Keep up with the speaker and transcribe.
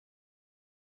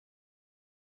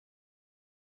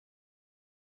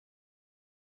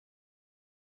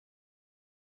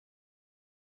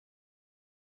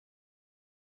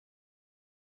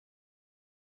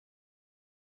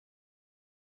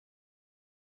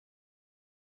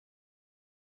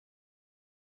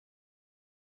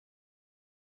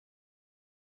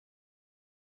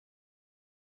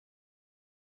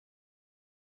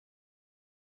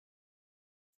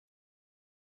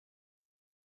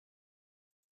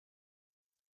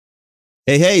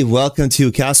Hey, welcome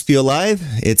to Caspio Live.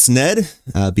 It's Ned.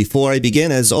 Before I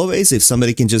begin, as always, if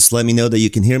somebody can just let me know that you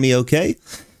can hear me okay,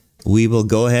 we will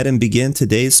go ahead and begin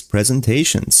today's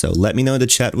presentation. So let me know in the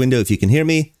chat window if you can hear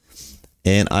me,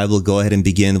 and I will go ahead and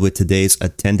begin with today's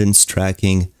attendance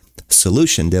tracking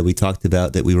solution that we talked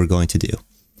about that we were going to do.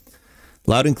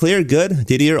 Loud and clear, good.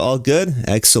 Didier, all good?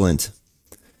 Excellent.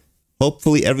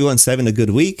 Hopefully everyone's having a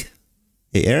good week.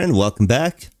 Hey, Aaron, welcome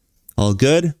back. All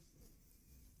good?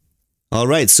 All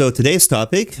right, so today's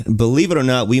topic, believe it or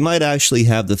not, we might actually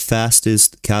have the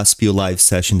fastest Caspio Live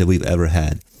session that we've ever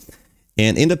had.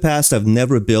 And in the past, I've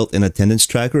never built an attendance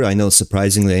tracker. I know,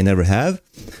 surprisingly, I never have.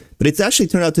 But it's actually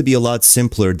turned out to be a lot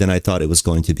simpler than I thought it was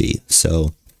going to be.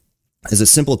 So there's a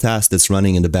simple task that's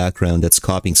running in the background that's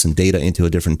copying some data into a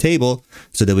different table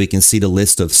so that we can see the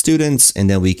list of students, and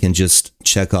then we can just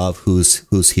check off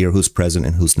who's here, who's present,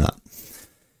 and who's not.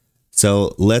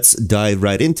 So let's dive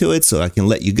right into it so I can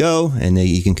let you go and then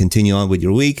you can continue on with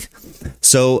your week.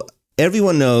 So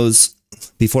everyone knows,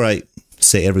 before I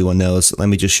say everyone knows, let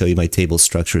me just show you my table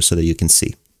structure so that you can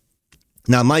see.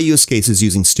 Now, my use case is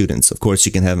using students. Of course,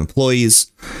 you can have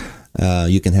employees,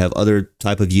 you can have other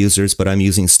type of users, but I'm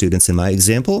using students in my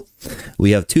example.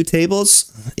 We have two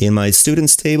tables. In my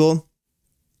students table,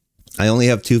 I only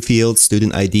have two fields,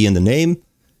 student ID and the name,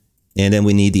 and then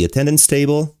we need the attendance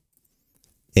table.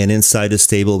 And inside this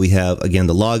table, we have, again,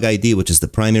 the log ID, which is the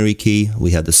primary key.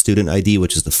 We have the student ID,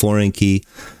 which is the foreign key,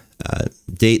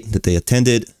 date that they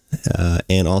attended,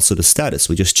 and also the status.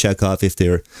 We just check off if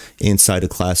they're inside a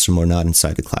classroom or not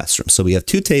inside the classroom. So we have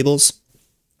two tables,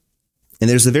 and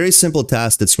there's a very simple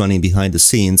task that's running behind the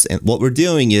scenes. And what we're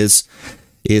doing is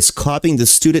copying the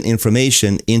student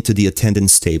information into the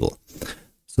attendance table.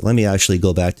 So let me actually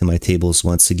go back to my tables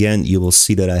once again. You will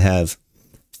see that I have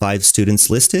 5 students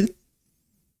listed.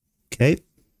 Okay.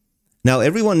 Now,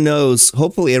 everyone knows,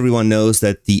 hopefully everyone knows,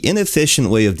 that the inefficient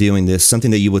way of doing this,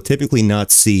 something that you would typically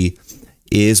not see,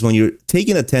 is when you're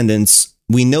taking attendance,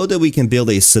 we know that we can build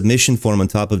a submission form on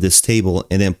top of this table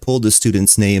and then pull the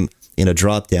student's name in a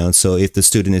dropdown. So if the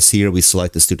student is here, we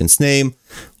select the student's name,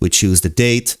 we choose the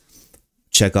date,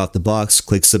 check off the box,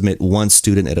 click submit one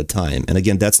student at a time. And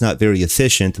again, that's not very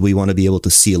efficient. We want to be able to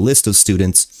see a list of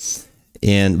students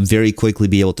and very quickly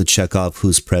be able to check off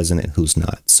who's present and who's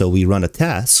not. So we run a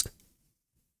task.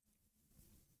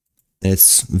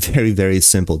 It's very, very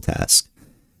simple task.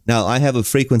 Now, I have a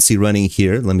frequency running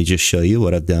here. Let me just show you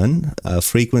what I've done.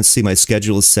 Frequency, my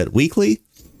schedule is set weekly.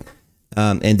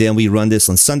 And then we run this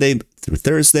on Sunday through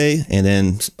Thursday. And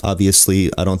then, obviously,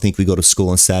 I don't think we go to school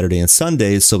on Saturday and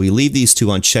Sundays, so we leave these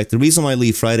two unchecked. The reason why I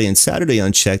leave Friday and Saturday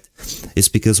unchecked is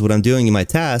because what I'm doing in my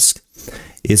task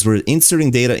is we're inserting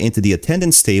data into the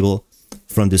attendance table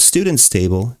from the students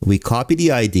table. We copy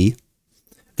the ID,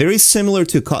 very similar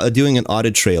to doing an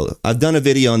audit trail. I've done a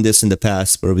video on this in the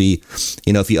past where we,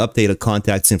 if you update a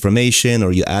contact's information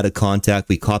or you add a contact,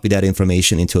 we copy that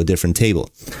information into a different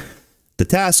table. The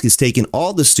task is taking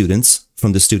all the students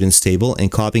from the students table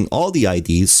and copying all the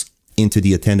IDs into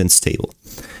the attendance table.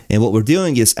 And what we're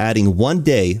doing is adding one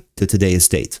day to today's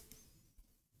date.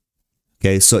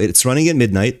 Okay, so it's running at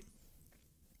midnight.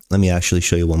 Let me actually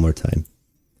show you one more time.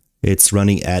 It's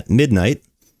running at midnight,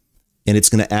 and it's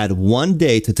going to add one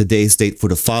day to today's date for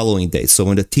the following day. So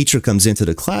when the teacher comes into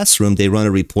the classroom, they run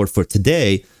a report for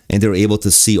today, and they're able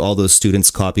to see all those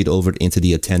students copied over into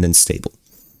the attendance table.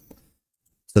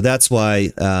 So that's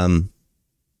why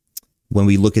when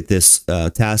we look at this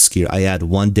task here, I add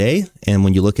one day, and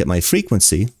when you look at my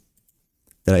frequency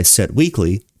that I set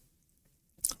weekly,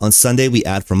 on Sunday, we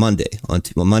add for Monday. On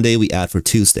Monday, we add for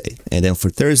Tuesday. And then for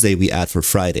Thursday, we add for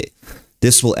Friday.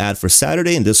 This will add for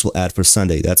Saturday, and this will add for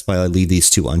Sunday. That's why I leave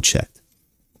these two unchecked.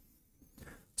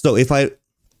 So if I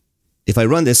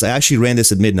run this, I actually ran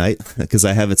this at midnight because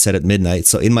I have it set at midnight.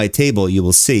 So in my table, you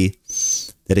will see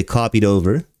that it copied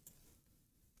over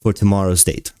for tomorrow's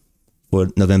date, for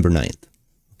November 9th.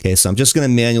 Okay, so I'm just going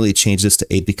to manually change this to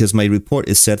 8 because my report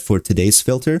is set for today's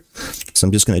filter. So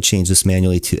I'm just going to change this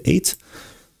manually to 8.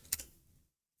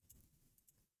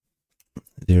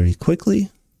 Very quickly.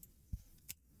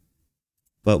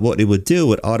 But what it would do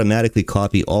would automatically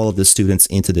copy all of the students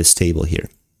into this table here.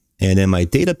 And then my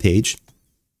data page,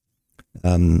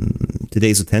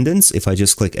 today's attendance, if I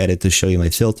just click edit to show you my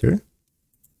filter,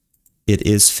 it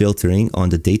is filtering on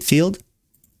the date field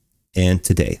and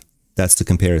today. That's the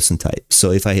comparison type.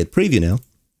 So if I hit preview now,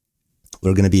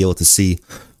 we're going to be able to see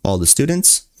all the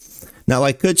students. Now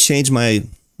I could change my,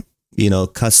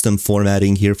 custom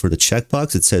formatting here for the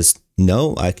checkbox. It says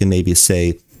no. I can maybe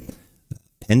say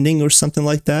pending or something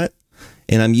like that.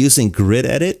 And I'm using grid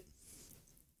edit.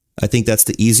 I think that's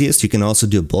the easiest. You can also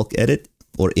do bulk edit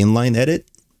or inline edit.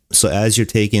 So as you're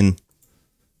taking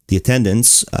the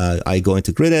attendance, I go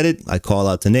into grid edit, I call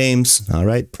out the names, all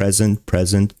right, present,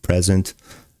 present, present,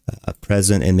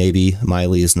 present, and maybe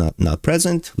Miley is not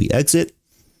present. We exit,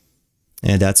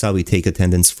 and that's how we take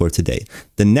attendance for today.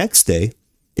 The next day,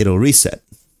 it'll reset,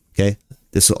 okay?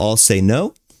 This will all say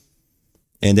no,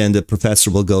 and then the professor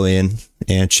will go in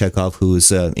and check off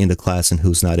who's in the class and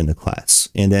who's not in the class.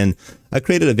 And then I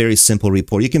created a very simple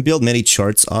report. You can build many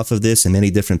charts off of this and many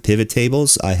different pivot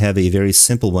tables. I have a very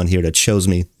simple one here that shows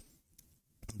me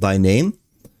by name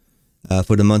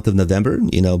for the month of November.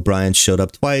 You know, Brian showed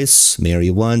up twice,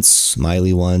 Mary once,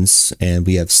 Miley once, and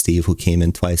we have Steve who came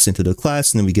in twice into the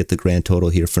class, and then we get the grand total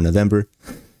here for November.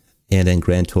 And then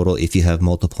grand total if you have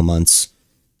multiple months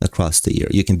across the year.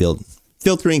 You can build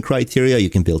filtering criteria,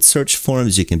 you can build search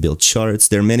forms, you can build charts.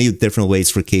 There are many different ways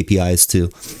for KPIs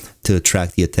to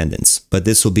track the attendance. But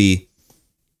this will be,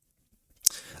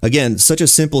 again, such a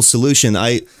simple solution.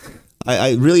 I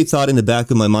really thought in the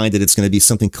back of my mind that it's going to be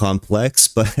something complex,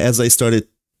 but as I started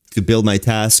to build my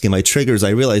task and my triggers, I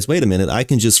realized, wait a minute, I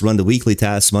can just run the weekly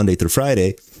tasks Monday through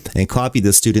Friday and copy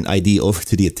the student ID over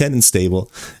to the attendance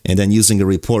table. And then using a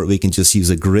report, we can just use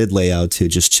a grid layout to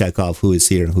just check off who is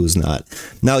here and who's not.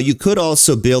 Now, you could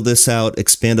also build this out,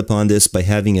 expand upon this by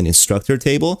having an instructor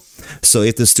table. So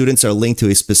if the students are linked to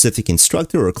a specific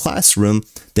instructor or classroom,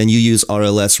 then you use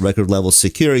RLS record level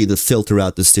security to filter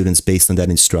out the students based on that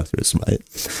instructors, right?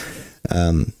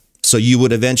 So you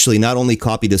would eventually not only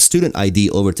copy the student ID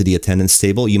over to the attendance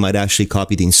table, you might actually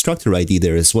copy the instructor ID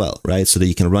there as well, right? So that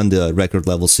you can run the record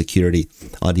level security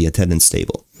on the attendance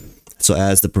table. So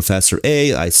as the Professor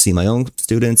A, I see my own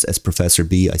students. As Professor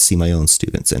B, I see my own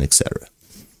students, and etc.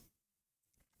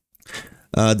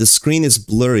 The screen is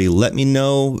blurry. Let me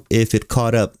know if it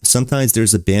caught up. Sometimes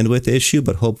there's a bandwidth issue,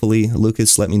 but hopefully,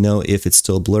 Lucas, let me know if it's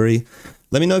still blurry.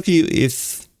 Let me know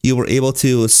if you were able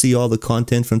to see all the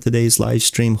content from today's live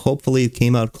stream. Hopefully it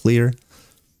came out clear.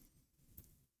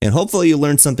 And hopefully you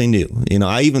learned something new. You know,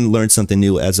 I even learned something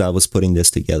new as I was putting this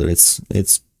together. It's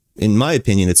in my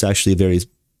opinion, it's actually a very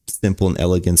simple and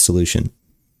elegant solution.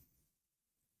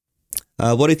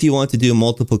 What if you want to do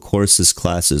multiple courses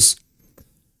classes?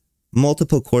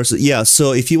 Multiple courses. Yeah,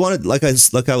 so if you wanted, like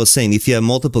I was saying, if you have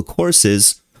multiple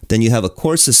courses, then you have a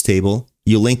courses table.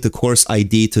 You link the course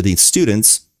ID to the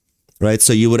students, right?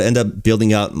 So you would end up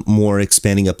building out more,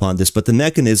 expanding upon this, but the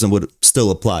mechanism would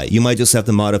still apply. You might just have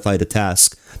to modify the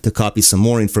task to copy some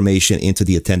more information into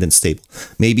the attendance table.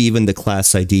 Maybe even the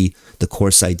class ID, the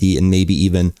course ID, and maybe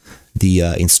even the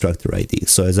instructor ID.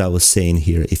 So as I was saying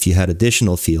here, if you had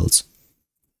additional fields,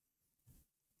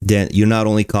 then you're not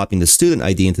only copying the student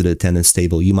ID into the attendance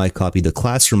table, you might copy the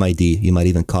classroom ID, you might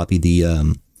even copy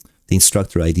the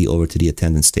instructor ID over to the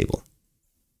attendance table.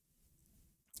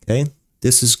 Okay?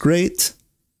 This is great.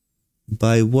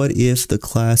 By what if the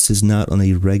class is not on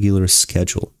a regular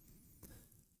schedule?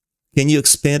 Can you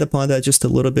expand upon that just a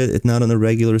little bit? It's not on a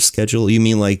regular schedule. You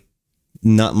mean like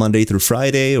not Monday through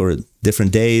Friday or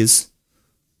different days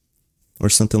or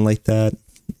something like that?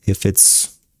 If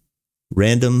it's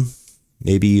random,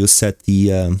 maybe you set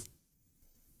the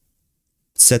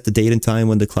date and time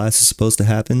when the class is supposed to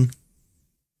happen.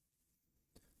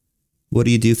 What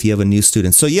do you do if you have a new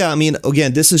student? So yeah, I mean,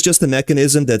 again, this is just a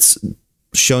mechanism that's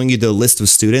showing you the list of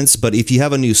students. But if you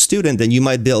have a new student, then you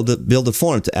might build a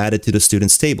form to add it to the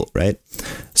students table, right?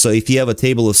 So if you have a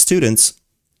table of students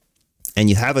and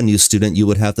you have a new student, you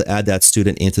would have to add that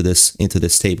student into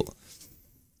this table.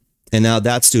 And now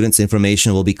that student's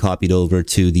information will be copied over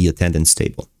to the attendance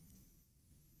table.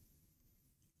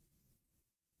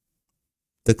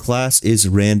 The class is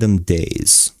random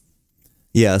days.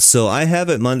 Yeah, so I have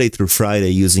it Monday through Friday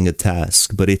using a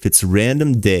task, but if it's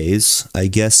random days, I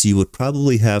guess you would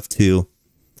probably have to,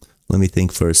 let me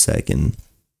think for a second.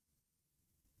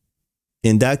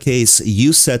 In that case,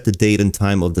 you set the date and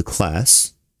time of the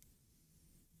class,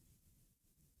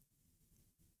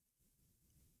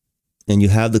 and you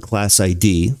have the class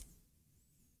ID,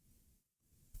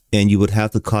 and you would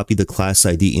have to copy the class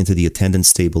ID into the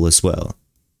attendance table as well.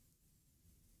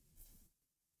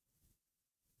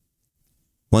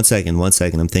 One second,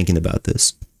 I'm thinking about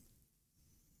this.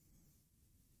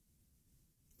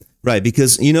 Right,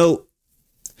 because, you know,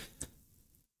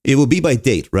 it will be by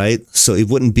date, right? So it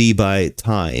wouldn't be by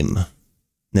time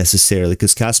necessarily,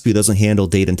 because Caspio doesn't handle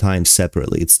date and time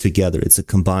separately. It's together. It's a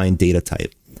combined data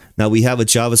type. Now, we have a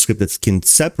JavaScript that can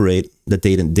separate the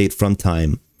date from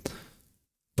time,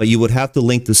 but you would have to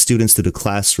link the students to the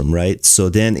classroom, right? So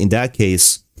then in that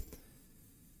case,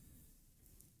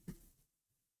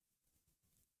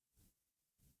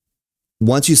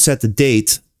 once you set the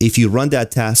date, if you run that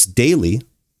task daily,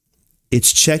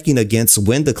 it's checking against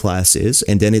when the class is,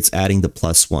 and then it's adding the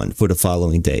 +1 for the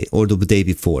following day or the day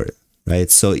before, right?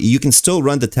 So you can still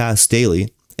run the task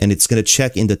daily, and it's going to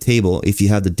check in the table if you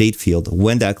have the date field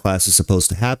when that class is supposed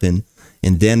to happen,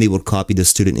 and then it will copy the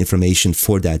student information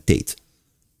for that date,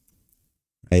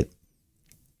 right?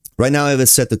 Right now I have it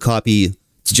set to copy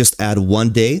to just add 1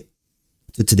 day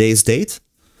to today's date,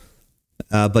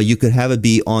 but you could have it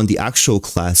be on the actual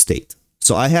class date.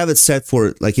 So I have it set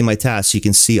for, like in my task, you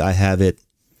can see I have it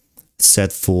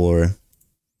set for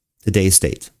today's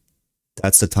date.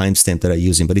 That's the timestamp that I'm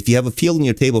using. But if you have a field in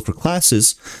your table for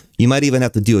classes, you might even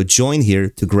have to do a join here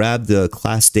to grab the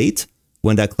class date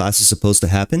when that class is supposed to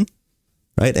happen,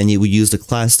 right? And you would use the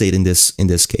class date in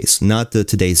this case, not the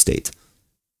today's date.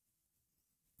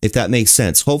 If that makes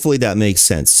sense. Hopefully that makes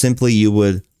sense. Simply you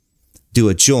would do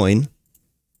a join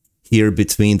here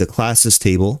between the classes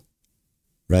table,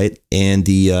 right, and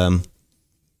the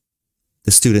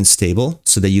students table,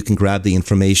 so that you can grab the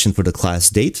information for the class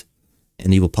date,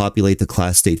 and you will populate the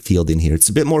class date field in here. It's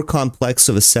a bit more complex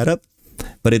of a setup,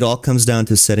 but it all comes down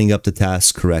to setting up the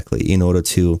task correctly in order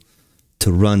to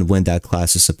run when that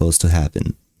class is supposed to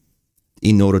happen,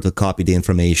 in order to copy the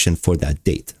information for that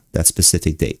date, that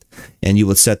specific date. And you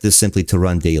would set this simply to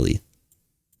run daily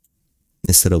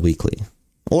instead of weekly.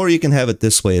 Or you can have it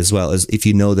this way as well, as if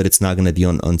you know that it's not going to be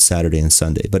on Saturday and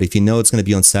Sunday. But if you know it's going to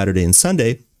be on Saturday and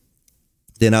Sunday,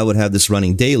 then I would have this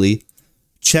running daily,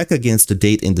 check against the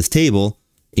date in the table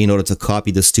in order to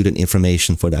copy the student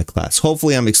information for that class.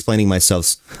 Hopefully I'm explaining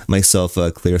myself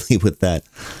clearly with that.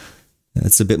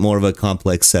 It's a bit more of a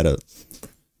complex setup.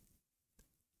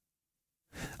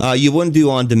 You wouldn't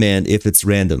do on demand if it's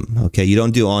random. Okay, you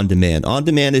don't do on demand. On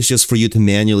demand is just for you to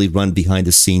manually run behind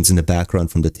the scenes in the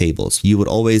background from the tables. You would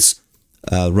always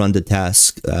run the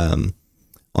task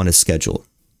on a schedule,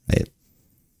 right?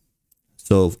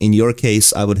 So in your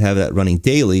case, I would have that running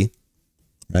daily,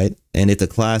 right? And if the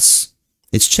class,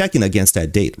 it's checking against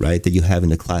that date, right, that you have in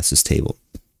the classes table.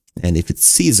 And if it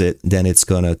sees it, then it's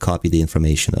going to copy the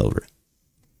information over.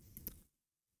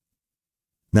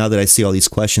 Now that I see all these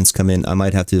questions come in, I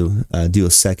might have to do a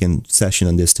second session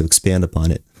on this to expand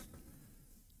upon it.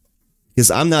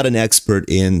 Because I'm not an expert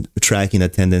in tracking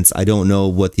attendance. I don't know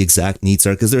what the exact needs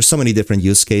are, because there's so many different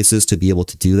use cases to be able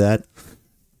to do that.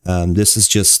 This is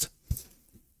just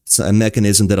a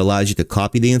mechanism that allows you to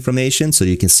copy the information so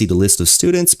you can see the list of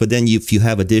students. But then if you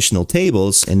have additional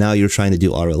tables and now you're trying to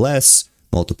do RLS,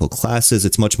 multiple classes,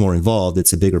 it's much more involved.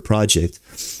 It's a bigger project.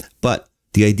 But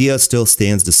the idea still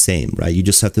stands the same, right? You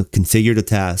just have to configure the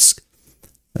task,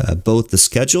 both the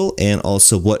schedule and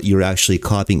also what you're actually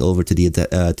copying over to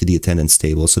the attendance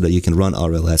table, so that you can run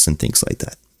RLS and things like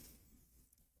that.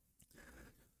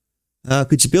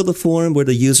 Could you build a form where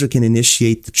the user can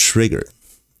initiate the trigger?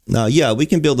 Yeah, we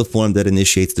can build a form that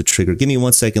initiates the trigger. Give me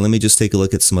 1 second. Let me just take a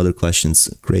look at some other questions.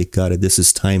 Great, got it. This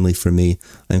is timely for me.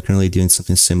 I'm currently doing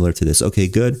something similar to this. Okay,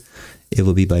 good. It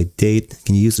will be by date.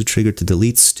 Can you use the trigger to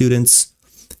delete students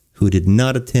who did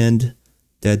not attend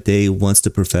that day once the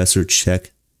professor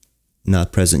check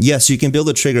not present? Yes, you can build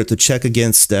a trigger to check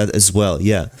against that as well.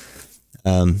 Yeah.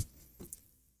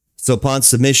 So upon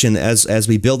submission, as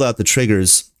we build out the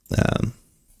triggers,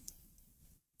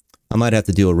 I might have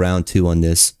to do a round 2 on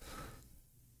this,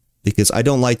 because I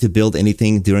don't like to build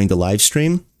anything during the live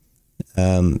stream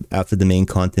after the main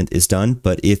content is done.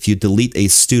 But if you delete a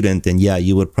student, then yeah,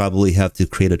 you would probably have to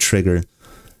create a trigger,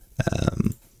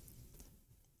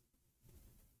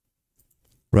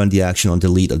 run the action on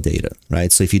delete of data,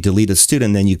 right? So if you delete a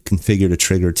student, then you configure the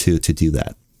trigger to do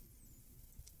that.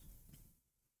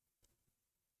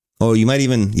 Or you might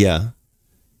even, yeah,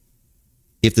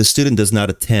 if the student does not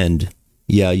attend,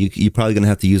 yeah, you're probably going to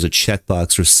have to use a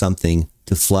checkbox or something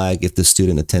to flag if the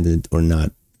student attended or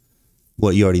not.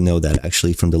 Well, you already know that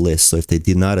actually from the list. So if they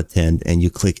did not attend and you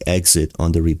click exit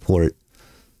on the report,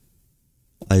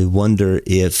 I wonder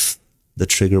if the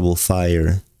trigger will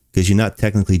fire, because you're not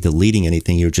technically deleting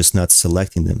anything, you're just not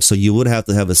selecting them. So you would have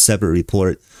to have a separate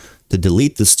report to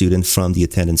delete the student from the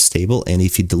attendance table. And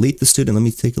if you delete the student, let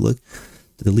me take a look.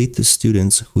 Delete the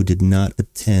students who did not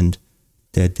attend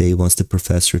that day once the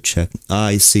professor checked.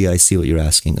 I see what you're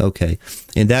asking. Okay.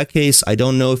 In that case, I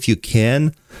don't know if you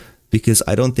can, because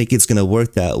I don't think it's going to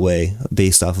work that way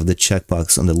based off of the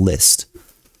checkbox on the list.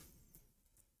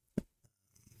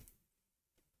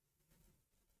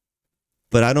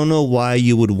 But I don't know why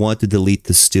you would want to delete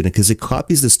the student, because it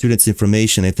copies the student's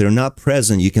information. If they're not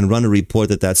present, you can run a report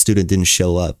that that student didn't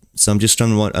show up. So I'm just trying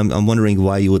to, I'm wondering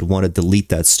why you would want to delete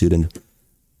that student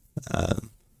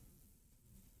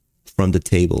from the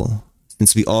table,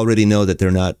 since we already know that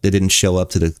they didn't show up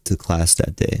to class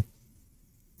that day.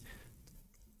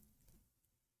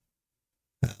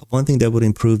 One thing that would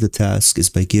improve the task is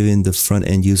by giving the front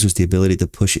end users the ability to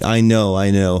push it. I know.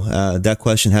 That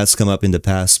question has come up in the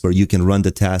past where you can run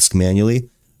the task manually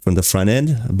from the front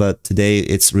end, but today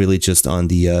it's really just on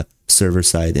the server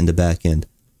side in the back end.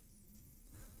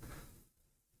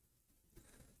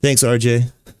 Thanks,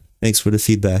 RJ. Thanks for the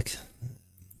feedback.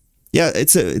 Yeah,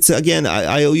 it's again,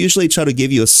 I usually try to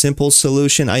give you a simple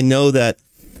solution. I know that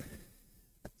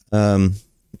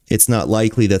it's not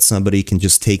likely that somebody can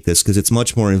just take this because it's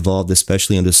much more involved,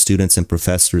 especially on the students and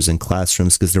professors and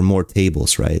classrooms because there are more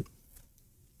tables, right?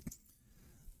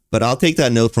 But I'll take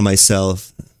that note for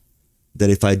myself that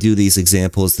if I do these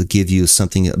examples to give you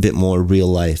something a bit more real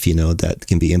life, you know, that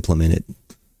can be implemented.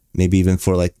 Maybe even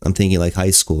for like, I'm thinking like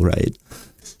high school, right?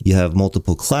 You have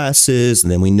multiple classes,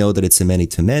 and then we know that it's a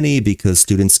many-to-many because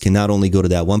students can not only go to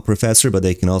that one professor, but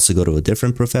they can also go to a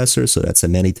different professor. So that's a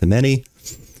many-to-many.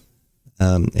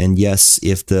 And yes,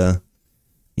 if the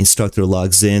instructor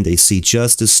logs in, they see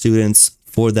just the students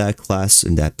for that class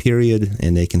in that period,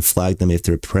 and they can flag them if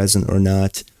they're present or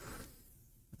not.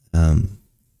 And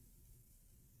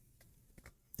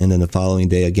then the following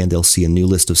day, again, they'll see a new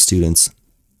list of students.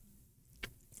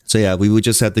 So yeah, we would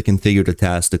just have to configure the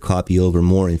task to copy over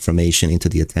more information into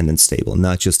the attendance table,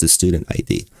 not just the student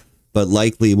ID, but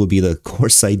likely it would be the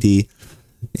course ID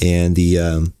and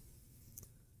the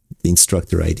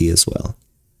instructor ID as well.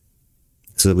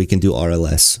 So that we can do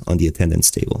RLS on the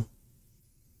attendance table.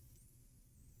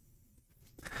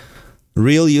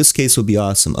 Real use case would be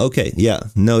awesome. Okay, yeah,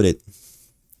 noted.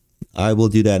 I will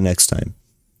do that next time.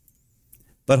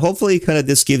 But hopefully kind of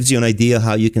this gives you an idea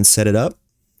how you can set it up.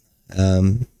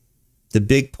 The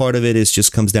big part of it is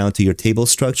just comes down to your table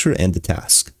structure and the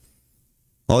task.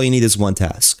 All you need is one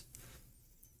task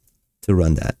to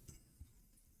run that.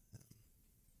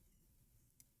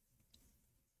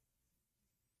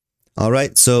 All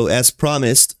right, so as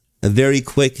promised, a very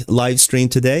quick live stream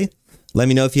today. Let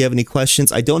me know if you have any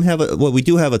questions. I don't have well, we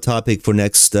do have a topic for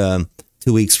next 2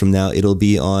 weeks from now. It'll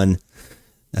be on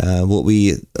what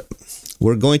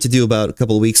we're going to do. About a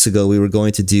couple of weeks ago, we were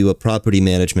going to do a property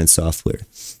management software.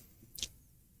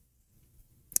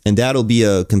 And that'll be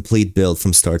a complete build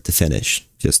from start to finish.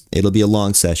 It'll be a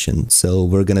long session. So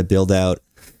we're going to build out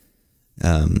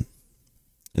a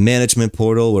management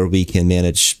portal where we can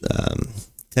manage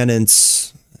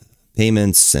tenants,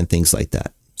 payments, and things like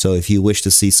that. So if you wish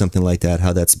to see something like that,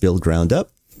 how that's built ground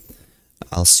up,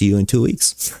 I'll see you in 2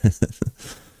 weeks.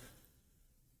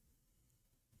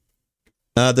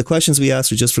 The questions we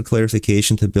asked are just for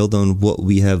clarification to build on what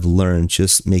we have learned.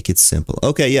 Just make it simple.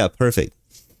 Okay, yeah, perfect.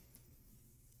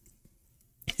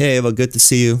 Hey, Eva, good to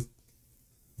see you.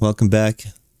 Welcome back.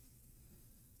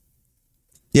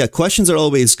 Yeah, questions are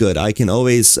always good. I can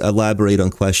always elaborate on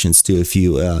questions too if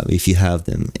you have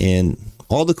them. And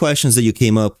all the questions that you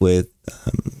came up with,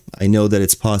 I know that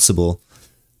it's possible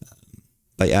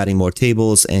by adding more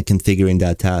tables and configuring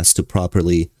that task to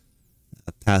properly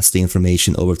pass the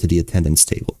information over to the attendance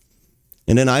table.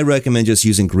 And then I recommend just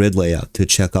using grid layout to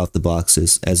check off the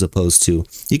boxes as opposed to,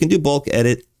 you can do bulk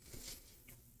edit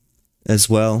as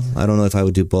well. I don't know if I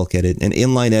would do bulk edit. And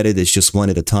inline edit is just one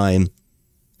at a time,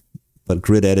 but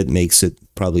grid edit makes it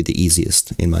probably the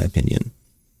easiest in my opinion.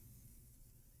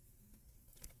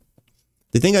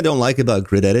 The thing I don't like about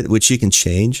grid edit, which you can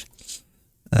change,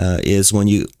 is when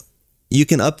you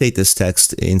can update this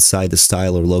text inside the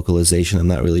style or localization. I'm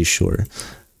not really sure.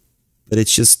 But it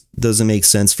just doesn't make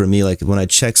sense for me. Like when I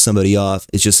check somebody off,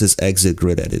 it just says exit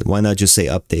grid edit. Why not just say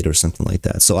update or something like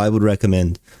that? So I would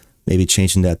recommend maybe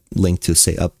changing that link to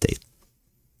say update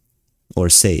or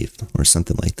save or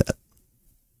something like that.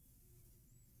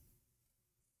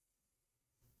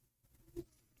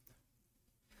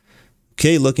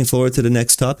 Okay, looking forward to the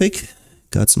next topic.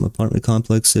 Got some apartment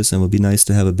complexes and it would be nice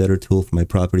to have a better tool for my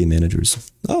property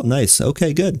managers. Oh, nice.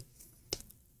 Okay, good.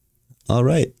 All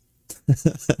right.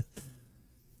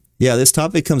 Yeah, this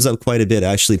topic comes up quite a bit.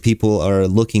 Actually, people are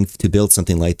looking to build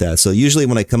something like that. So usually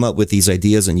when I come up with these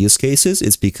ideas and use cases,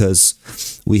 it's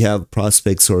because we have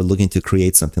prospects who are looking to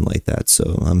create something like that.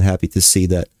 So I'm happy to see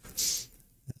that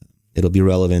it'll be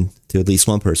relevant to at least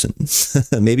one person.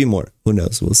 Maybe more. Who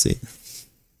knows? We'll see.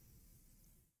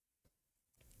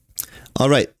 All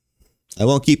right. I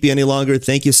won't keep you any longer.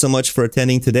 Thank you so much for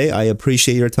attending today. I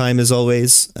appreciate your time as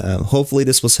always. Hopefully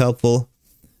this was helpful.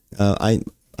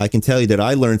 I can tell you that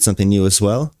I learned something new as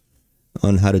well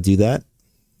on how to do that.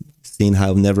 Seeing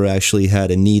how I've never actually had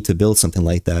a need to build something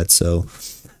like that. So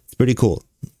it's pretty cool.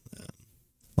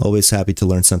 Always happy to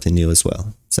learn something new as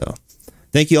well. So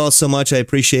thank you all so much. I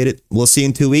appreciate it. We'll see you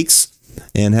in 2 weeks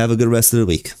and have a good rest of the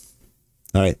week.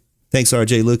 All right. Thanks,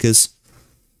 RJ Lucas.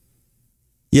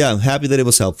 Yeah, I'm happy that it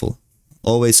was helpful.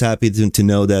 Always happy to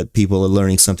know that people are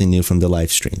learning something new from the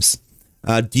live streams.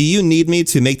 Do you need me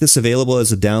to make this available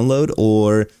as a download,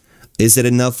 or is it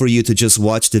enough for you to just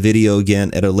watch the video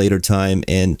again at a later time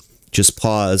and just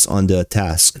pause on the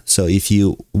task? So if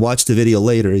you watch the video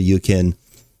later, you can,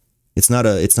 it's not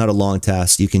a long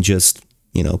task. You can just,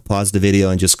 you know, pause the video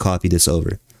and just copy this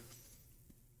over.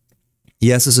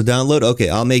 Yes, as a download? Okay,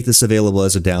 I'll make this available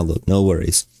as a download. No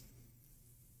worries.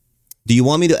 Do you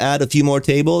want me to add a few more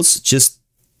tables just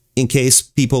in case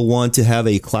people want to have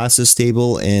a classes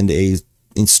table and a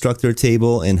instructor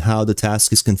table and how the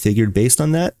task is configured based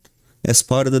on that as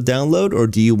part of the download, or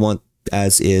do you want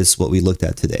as is what we looked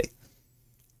at today?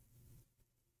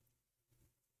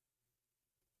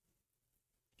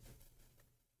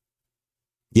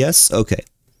 Yes? Okay.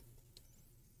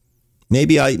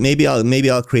 Maybe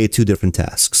I'll create two different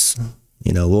tasks.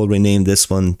 You know, we'll rename this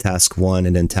one task 1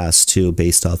 and then task 2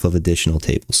 based off of additional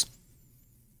tables.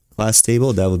 Class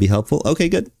table, that would be helpful. Okay,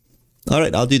 good. All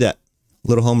right, I'll do that. A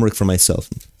little homework for myself.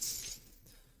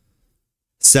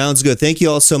 Sounds good. Thank you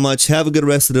all so much. Have a good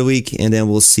rest of the week, and then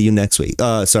we'll see you next week.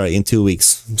 Sorry, in 2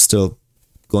 weeks. I'm still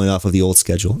going off of the old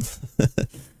schedule.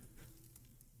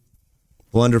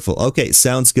 Wonderful. Okay,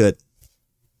 sounds good.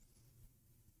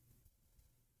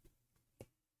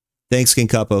 Thanks, King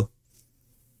Capo.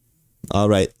 All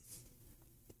right.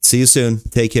 See you soon.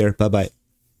 Take care. Bye-bye.